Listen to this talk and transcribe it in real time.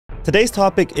Today's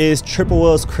topic is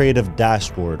Triple-Whale's creative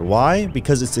dashboard. Why?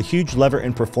 Because it's a huge lever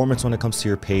in performance when it comes to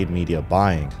your paid media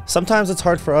buying. Sometimes it's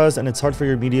hard for us and it's hard for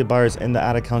your media buyers and the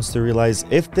ad accounts to realize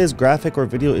if this graphic or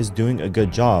video is doing a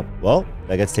good job. Well,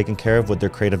 that gets taken care of with their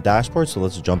creative dashboard, so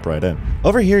let's jump right in.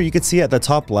 Over here, you can see at the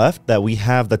top left that we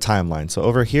have the timeline. So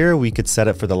over here, we could set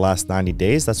it for the last 90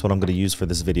 days. That's what I'm going to use for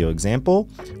this video example.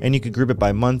 And you could group it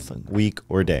by month, week,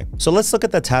 or day. So let's look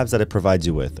at the tabs that it provides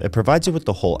you with. It provides you with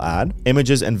the whole ad,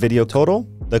 images and video total,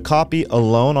 the copy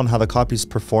alone on how the copy is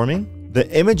performing,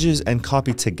 the images and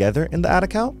copy together in the ad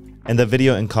account, and the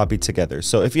video and copy together.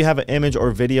 So if you have an image or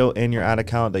video in your ad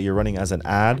account that you're running as an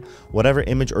ad, whatever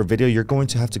image or video, you're going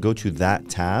to have to go to that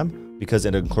tab because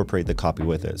it'll incorporate the copy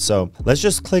with it. So let's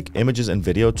just click images and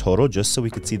video total just so we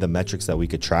could see the metrics that we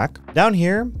could track. Down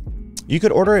here, you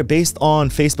could order it based on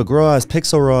Facebook ROAS,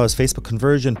 Pixel ROAS, Facebook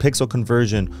conversion, pixel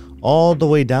conversion, all the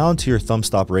way down to your thumb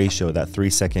stop ratio, that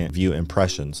 3-second view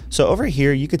impressions. So over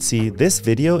here, you could see this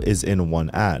video is in one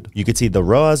ad. You could see the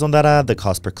ROAS on that ad, the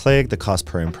cost per click, the cost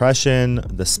per impression,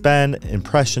 the spend,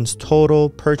 impressions total,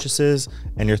 purchases,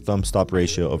 and your thumb stop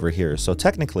ratio over here. So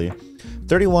technically,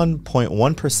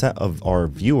 31.1% of our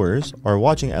viewers are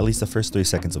watching at least the first 3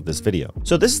 seconds of this video.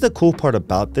 So this is the cool part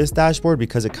about this dashboard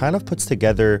because it kind of puts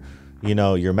together, you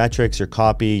know, your metrics, your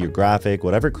copy, your graphic,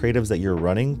 whatever creatives that you're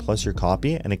running, plus your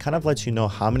copy, and it kind of lets you know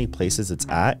how many places it's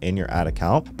at in your ad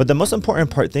account. But the most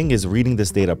important thing is reading this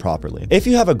data properly. If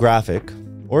you have a graphic,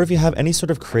 or if you have any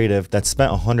sort of creative that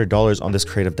spent $100 on this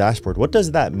creative dashboard, what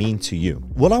does that mean to you?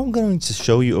 What I'm going to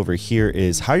show you over here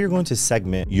is how you're going to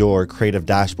segment your creative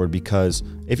dashboard, because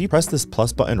if you press this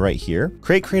plus button right here,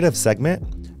 create creative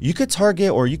segment, you could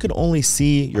target, or you could only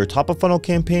see your top of funnel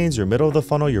campaigns, your middle of the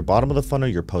funnel, your bottom of the funnel,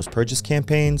 your post-purchase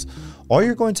campaigns. All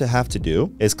you're going to have to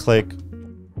do is click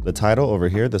the title over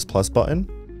here, this plus button,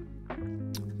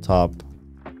 top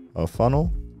of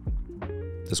funnel,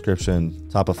 description,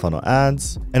 top of funnel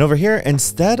ads. And over here,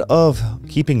 instead of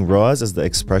keeping ROAS as the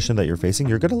expression that you're facing,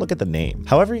 you're going to look at the name.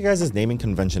 However you guys' naming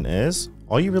convention is,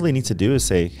 all you really need to do is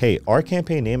say, hey, our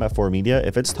campaign name at 4Media,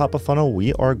 if it's top of funnel,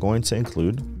 we are going to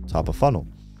include top of funnel.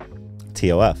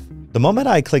 TOF. The moment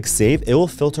I click save, it will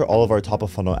filter all of our top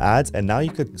of funnel ads, and now you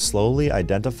could slowly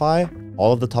identify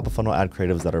all of the top of funnel ad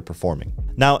creatives that are performing.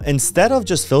 Now, instead of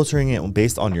just filtering it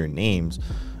based on your names,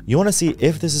 you want to see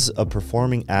if this is a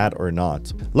performing ad or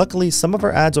not. Luckily, some of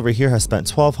our ads over here have spent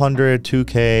 $1,200,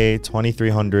 $2K,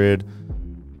 $2,300,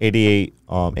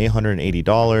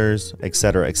 $880,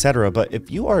 etc., etc. But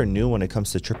if you are new when it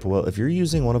comes to Triple-Whale, if you're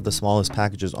using one of the smallest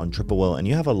packages on Triple-Whale and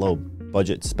you have a low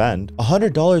budget spend,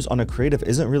 $100 on a creative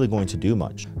isn't really going to do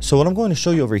much. So what I'm going to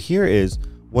show you over here is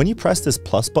when you press this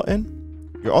plus button,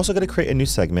 you're also going to create a new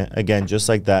segment, again, just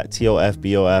like that TOF,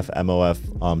 BOF,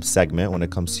 MOF segment when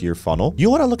it comes to your funnel. You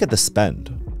want to look at the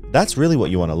spend. That's really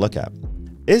what you want to look at.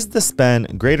 Is the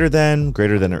spend greater than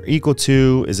or equal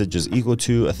to? Is it just equal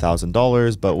to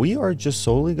 $1,000? But we are just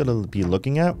solely going to be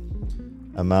looking at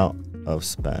amount of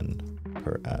spend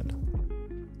per ad.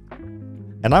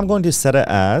 And I'm going to set it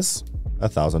as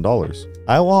 $1,000.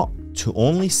 I want to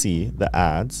only see the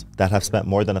ads that have spent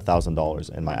more than $1,000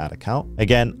 in my ad account.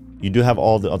 Again, you do have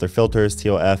all the other filters,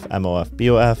 TOF, MOF,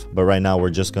 BOF, but right now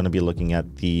we're just going to be looking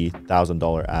at the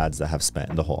 $1,000 ads that have spent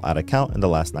in the whole ad account in the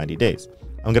last 90 days.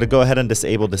 I'm going to go ahead and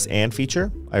disable this and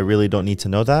feature. I really don't need to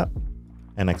know that.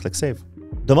 And I click save.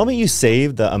 The moment you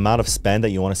save the amount of spend that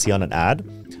you want to see on an ad,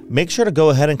 make sure to go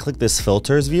ahead and click this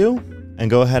filters view and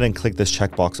go ahead and click this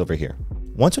checkbox over here.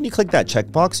 Once when you click that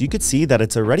checkbox, you could see that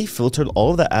it's already filtered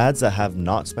all of the ads that have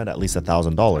not spent at least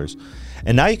 $1,000.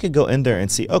 And now you could go in there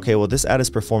and see, okay, well, this ad is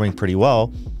performing pretty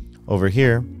well over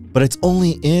here, but it's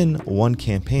only in one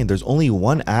campaign. There's only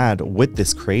one ad with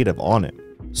this creative on it.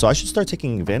 So I should start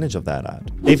taking advantage of that ad.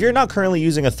 If you're not currently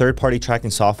using a third-party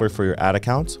tracking software for your ad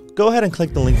accounts, go ahead and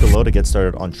click the link below to get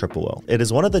started on Triple-Whale. It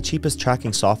is one of the cheapest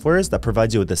tracking softwares that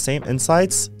provides you with the same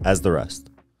insights as the rest.